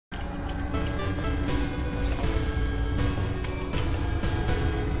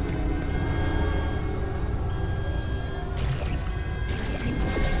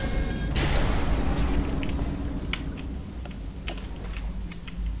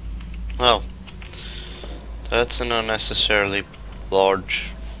Well, that's an unnecessarily large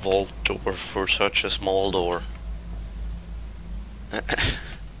vault door for such a small door.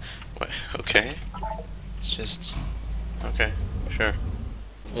 Okay. It's just... okay, sure.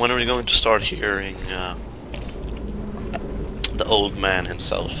 When are we going to start hearing the old man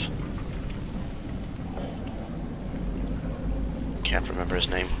himself? Can't remember his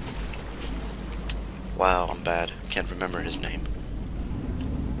name. Wow, I'm bad. Can't remember his name.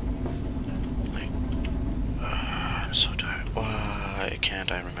 I'm so tired. Why can't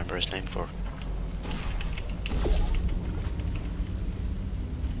I remember his name for?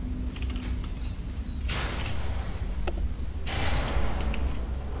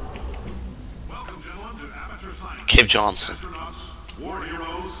 Welcome, gentlemen, to Amateur Science. Cave Johnson. Astronauts, war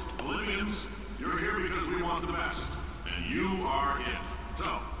heroes, Olympians, you're here because we want the best. And you are it. So,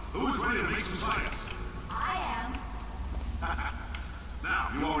 who is ready to make some science? I am. Now,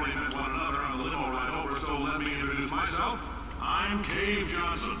 you already met one another on the limo ride over, so let me introduce myself. I'm Cave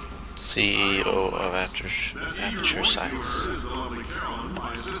Johnson. CEO of Amateur Science. Is the lovely Carolyn,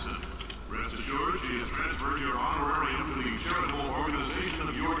 my assistant. Rest assured, she has transferred your honorarium to the charitable organization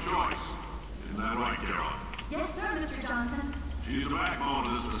of your choice. Isn't that right, Carolyn? Yes, sir, Mr. Johnson. She's the backbone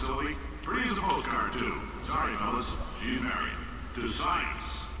of this facility. Pretty as a postcard, too. Sorry, fellas. She's married. To science.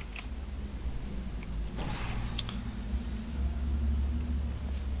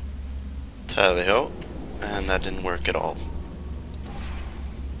 Tally-ho. And that didn't work at all.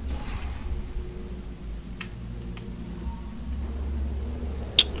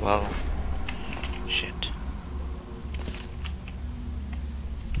 Well, shit.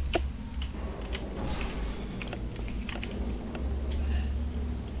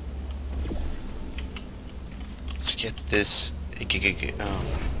 Let's get this. Wow,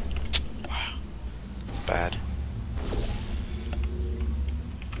 it's bad.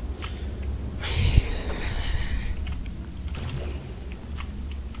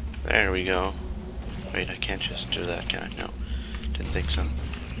 There we go. Wait, I can't just do that, can I? No, didn't think so.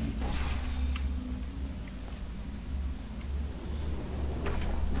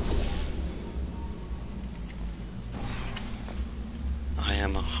 I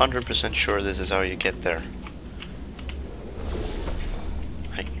am 100% sure this is how you get there.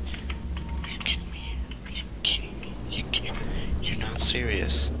 Are you kidding me? Are you kidding me? You're not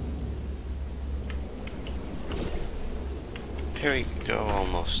serious. Here we go,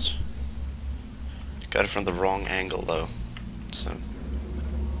 almost. Got it from the wrong angle, though. So.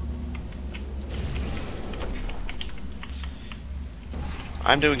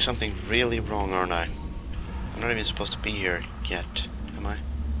 I'm doing something really wrong, aren't I? I'm not even supposed to be here yet, am I?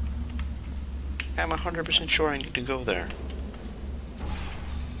 I'm 100% sure I need to go there.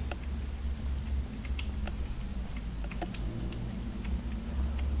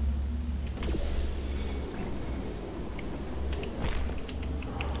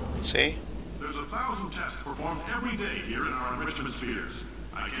 See? There's 1,000 tests performed every day here in our enrichment spheres.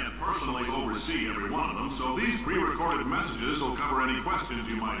 I can't personally oversee every one of them, so these pre-recorded messages will cover any questions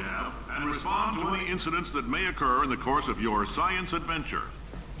you might have and respond to any incidents that may occur in the course of your science adventure.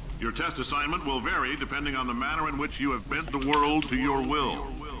 Your test assignment will vary depending on the manner in which you have bent the world to your will.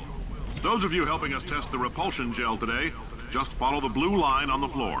 Those of you helping us test the repulsion gel today, just follow the blue line on the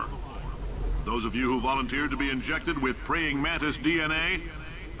floor. Those of you who volunteered to be injected with praying mantis DNA,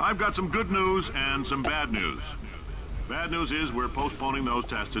 I've got some good news and some bad news. Bad news is we're postponing those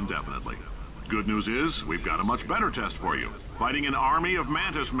tests indefinitely. Good news is we've got a much better test for you. Fighting an army of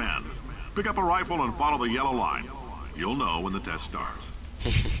mantis men. Pick up a rifle and follow the yellow line. You'll know when the test starts.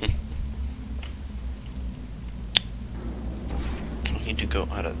 I need to go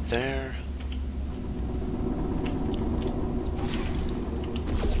out of there.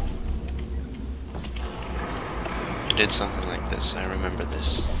 I did something like this, I remember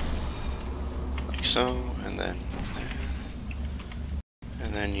this. Like so, and then there.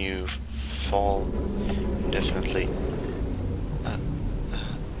 And then you fall indefinitely.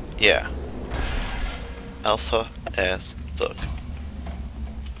 Yeah. Alpha as fuck.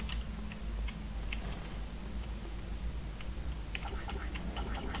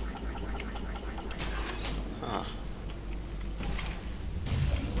 Huh.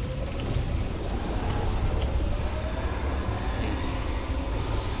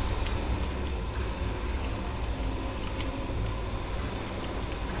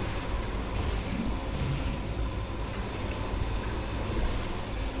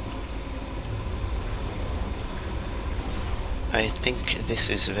 I think this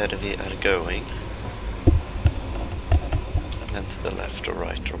is where we are going. Then to the left or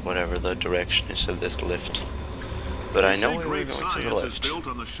right or whatever the direction is of this lift. But I know Say we were great going to the science is left. built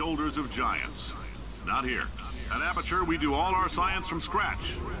on the shoulders of giants. Not here. At Aperture, we do all our science from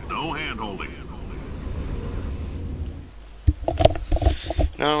scratch. No hand-holding.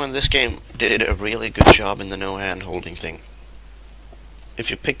 No, and this game did a really good job in the no hand-holding thing. If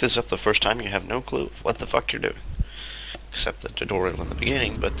you pick this up the first time, you have no clue what the fuck you're doing. Except the tutorial in the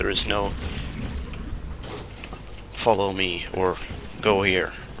beginning, but there is no follow me or go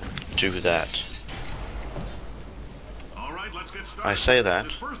here, do that. All right, let's get started. I say that.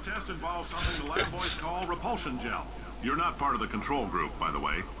 This first test involves something the lab boys call repulsion gel. You're not part of the control group, by the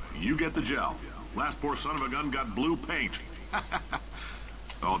way. You get the gel. Last poor son of a gun got blue paint.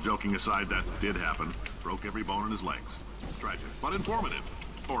 All joking aside, that did happen. Broke every bone in his legs. Tragic, but informative.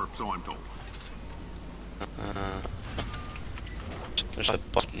 Or so I'm told. There's a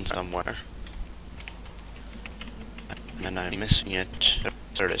button somewhere. And I'm missing it.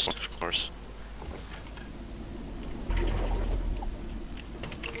 There it is, of course.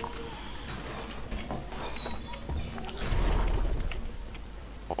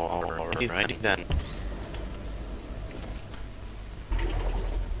 Alrighty then.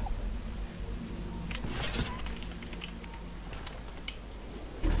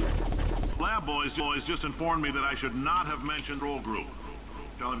 Lab boys just informed me that I should not have mentioned roll group.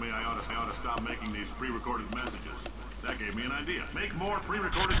 Telling me I ought to stop making these pre-recorded messages. That gave me an idea. Make more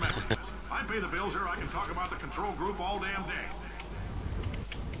pre-recorded messages. I pay the bills here. I can talk about the control group all damn day.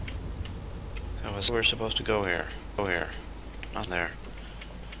 We're supposed to go here. Go here. Not there.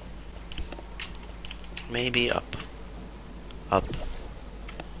 Maybe up. Up.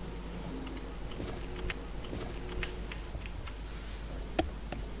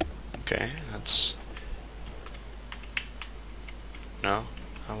 Okay, that's... No,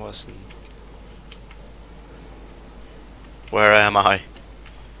 I wasn't... Where am I?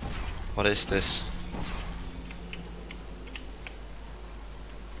 What is this?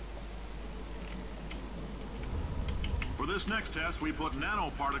 For this next test, we put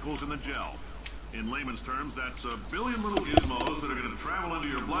nanoparticles in the gel. In layman's terms, that's a billion little gizmos that are going to travel into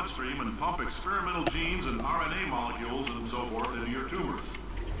your bloodstream and pump experimental genes and RNA molecules and so forth into your tumors.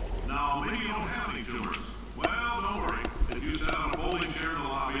 Now, maybe you don't have any tumors. Well, don't worry. If you sat on a folding chair in the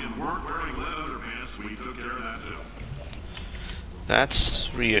lobby and weren't wearing lead underpants, we took care of that too.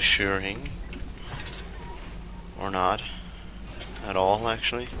 That's reassuring. Or not. At all,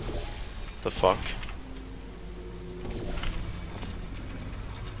 actually. The fuck?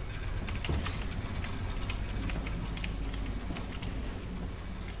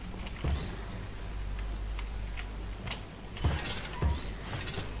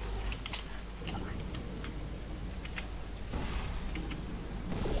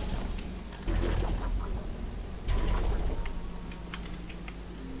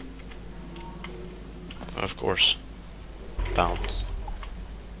 Of course. Bounce.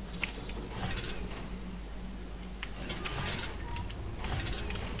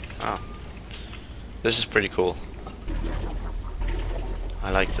 Oh. This is pretty cool.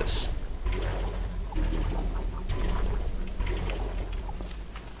 I like this.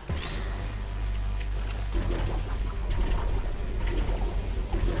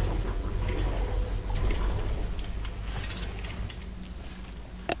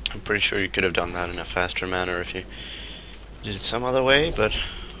 I'm pretty sure you could have done that in a faster manner if you did it some other way, but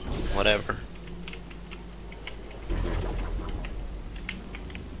whatever.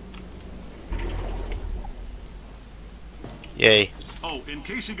 Yay. Oh, in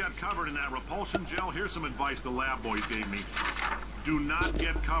case you got covered in that repulsion gel, here's some advice the lab boys gave me. Do not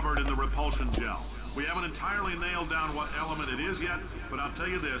get covered in the repulsion gel. We haven't entirely nailed down what element it is yet, but I'll tell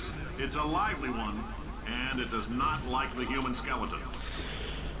you this, it's a lively one, and it does not like the human skeleton.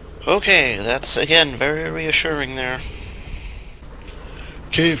 Okay, that's again very reassuring there.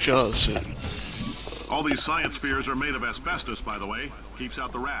 Cave Johnson. All these science spheres are made of asbestos, by the way. Keeps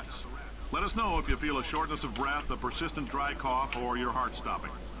out the rats. Let us know if you feel a shortness of breath, a persistent dry cough, or your heart stopping,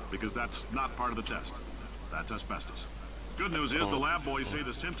 because that's not part of the test. That's asbestos. Good news is the lab boys say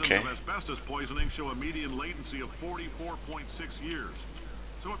the symptoms of asbestos poisoning show a median latency of 44.6 years.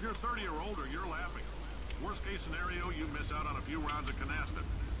 So if you're 30 or older, you're laughing. Worst case scenario, you miss out on a few rounds of canasta.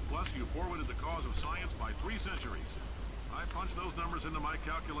 Plus, you forwarded the cause of science by 3 centuries. I punch those numbers into my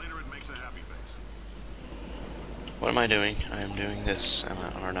calculator, it makes a happy face. What am I doing? I am doing this,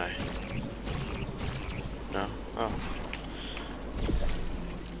 aren't I? No? Oh.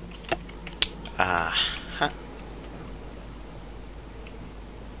 Ah. Huh.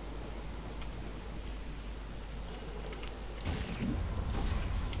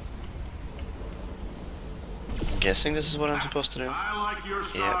 I'm guessing this is what I'm supposed to do. I like your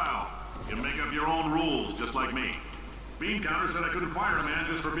style. You make up your own rules, just like me. Bean counter said I couldn't fire a man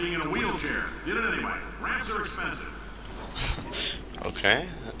just for being in a wheelchair. Did it anyway. Ramps are expensive. Okay,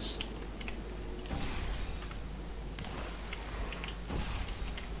 that's...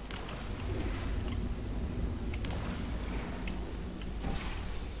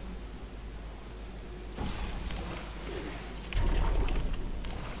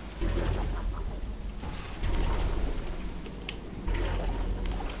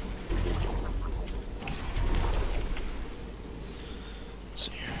 Let's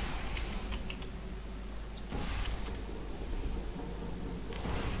see here.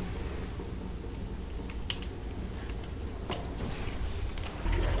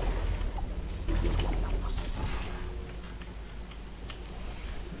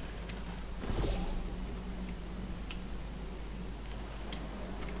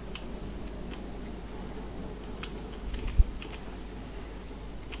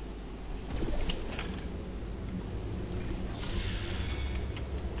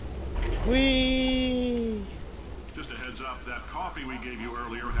 Whee! Just a heads up, that coffee we gave you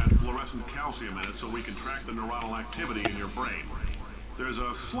earlier had fluorescent calcium in it so we can track the neuronal activity in your brain. There's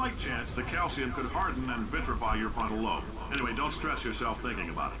a slight chance the calcium could harden and vitrify your frontal lobe. Anyway, don't stress yourself thinking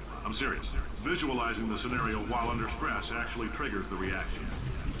about it. I'm serious. Visualizing the scenario while under stress actually triggers the reaction.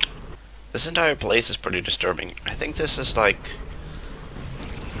 This entire place is pretty disturbing. I think this is like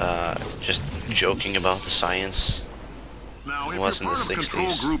just joking about the science. Now, if Was you're in the part of 60s,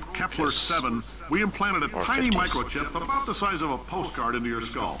 control group Kepler 7, we implanted a or tiny 50s. microchip about the size of a postcard into your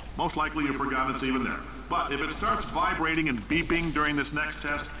skull. Most likely you've forgotten it's even there. But if it starts vibrating and beeping during this next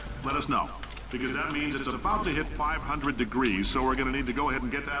test, let us know. Because that means it's about to hit 500 degrees, so we're going to need to go ahead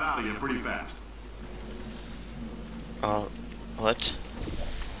and get that out of you pretty fast. What?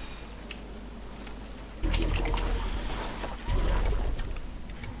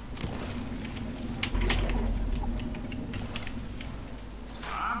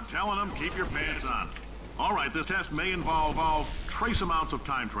 I'm telling them, keep your pants on. All right, this test may involve trace amounts of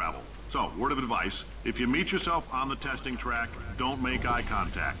time travel. So, word of advice, if you meet yourself on the testing track, don't make eye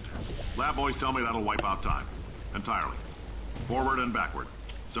contact. Lab boys tell me that'll wipe out time. Entirely. Forward and backward.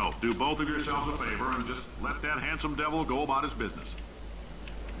 So, do both of yourselves a favor and just let that handsome devil go about his business.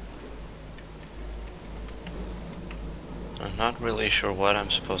 I'm not really sure what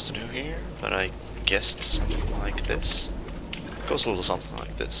I'm supposed to do here, but I guess it's something like this. It goes a little something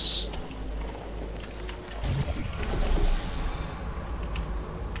like this.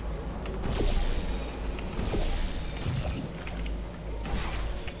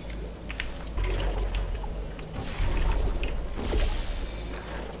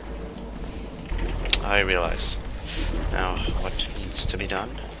 I realize now what needs to be done.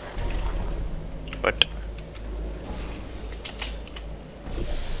 But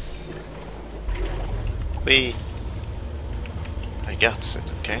I got it,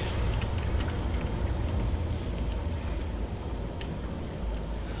 okay?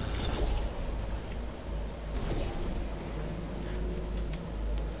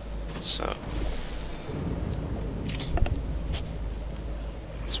 So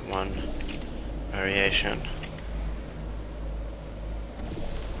it's one variation.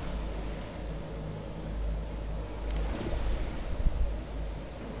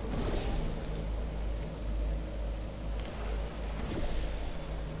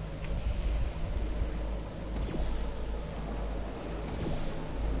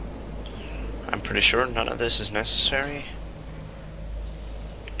 I'm pretty sure none of this is necessary,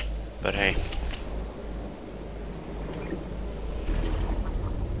 but hey.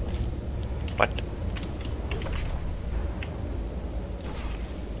 What?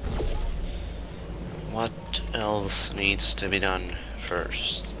 What else needs to be done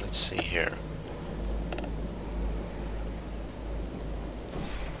first? Let's see here.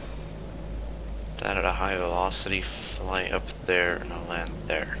 That at a high velocity, fly up there and I'll land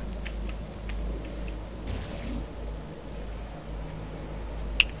there.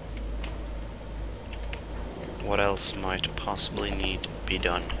 What else might possibly need to be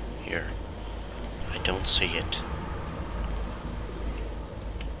done here? I don't see it.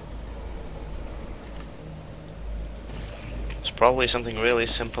 It's probably something really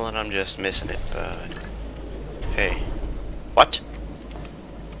simple and I'm just missing it, but... Hey. What?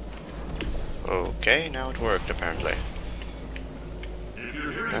 Okay, now it worked apparently.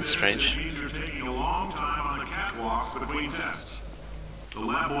 That's strange. It means you're taking a long time on the catwalks between tests. The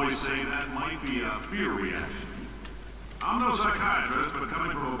lab boys say that might be a fear reaction. I'm no psychiatrist, but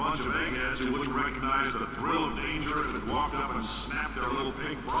coming from a bunch of eggheads who wouldn't recognize the thrill of danger if it walked up and snapped their little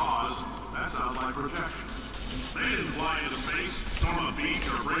pink bras, that sounds like projection. They didn't fly into space, storm a beach,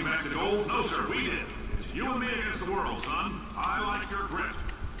 or bring back the gold. No, sir, we did. It's You and me against the world, son. I like your grit.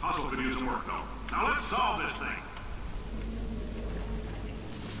 Hustle could use some work, though. Now let's solve this thing.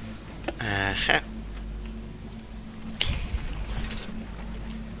 Uh-huh.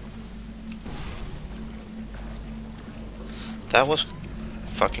 That was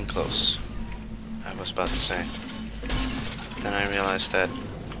fucking close. I was about to say. Then I realized that,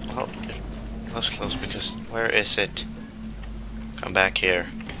 well, it was close because where is it? Come back here.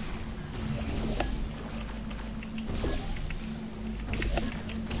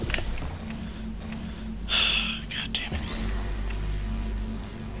 God damn it.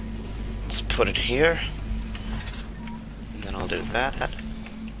 Let's put it here. And then I'll do that.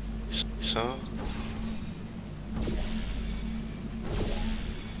 So.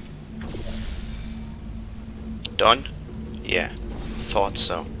 Done? Yeah, thought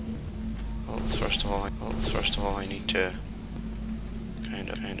so. Well, first of all, I need to kind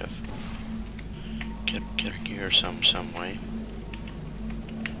of get here some way.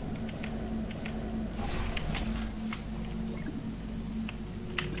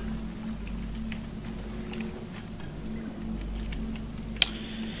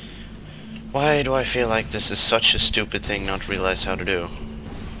 Why do I feel like this is such a stupid thing not to realize how to do?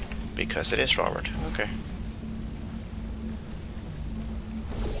 Because it is, Robert. Okay.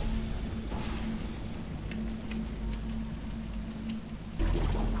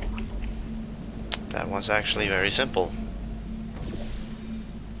 That was actually very simple.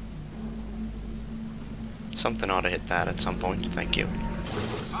 Something ought to hit that at some point, thank you.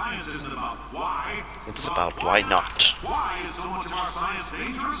 Science isn't about why. It's about why not. Why is so much of our science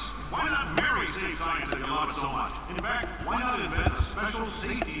dangerous? Why not Mary save science if you love it so much? In fact, why not invent a special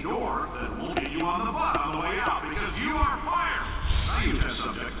safety door that won't get you on the butt on the way out because you are fired? Now you test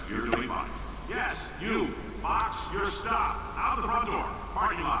subject, you're doing fine. Yes, you. Box your stuff. Out the front door.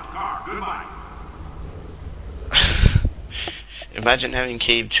 Parking lot. Car. Goodbye. Imagine having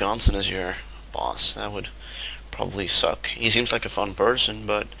Cave Johnson as your boss. That would probably suck. He seems like a fun person,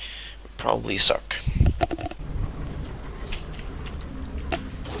 but would probably suck.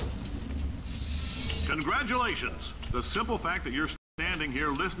 Congratulations. The simple fact that you're standing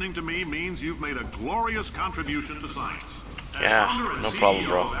here listening to me means you've made a glorious contribution to science. Yeah, no problem,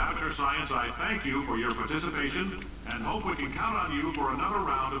 bro. Of Amateur Science, I thank you for your participation and hope we can count on you for another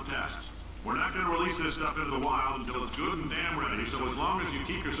round of tests. We're not going to release this stuff into the wild until it's good and damn ready, so as long as you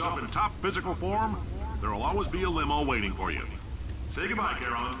keep yourself in top physical form, there will always be a limo waiting for you. Say goodbye,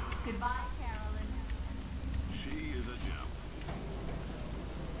 Carolyn. Goodbye, Carolyn. She is a gem.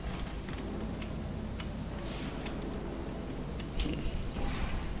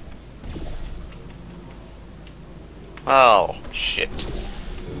 Oh, shit.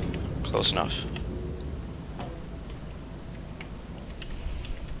 Close enough.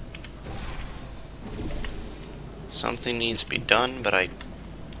 Something needs to be done, but I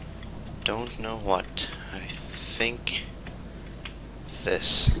don't know what. I think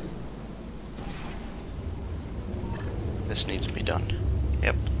this needs to be done.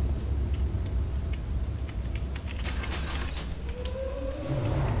 Yep.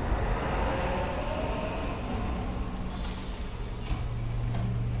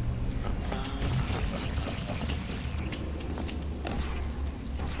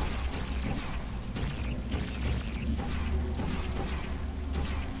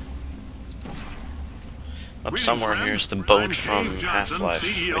 Up somewhere here's the boat from Half-Life,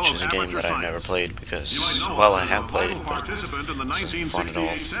 which is a game that I've never played because, well, I have played it, but this isn't fun at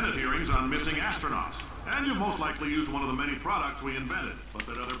all. Senate hearings on missing astronauts. And you most likely used one of the many products we invented, but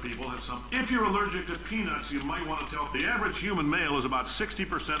that other people have some. If you're allergic to peanuts, you might want to tell. The average human male is about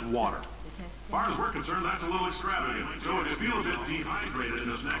 60% water. As far as we're concerned, that's a little extravagant. So if you feel a bit dehydrated in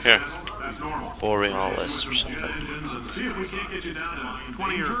this next test, that's normal. Borealis or something. See if we can't get you down to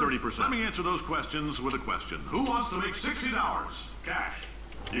 20 or 30%. Let me answer those questions with a question. Who wants to make $60? Cash.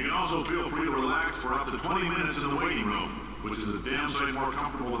 You can also feel free to relax for up to 20 minutes in the waiting room, which is a damn sight more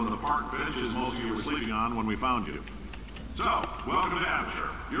comfortable than the park benches most of you were sleeping on when we found you. So, welcome to Amateur.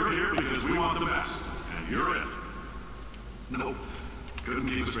 You're here because we want the best, and you're it. Nope. Couldn't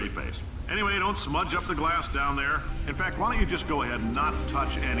keep a straight face. Anyway, don't smudge up the glass down there. In fact, why don't you just go ahead and not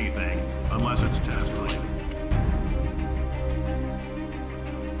touch anything unless it's test related.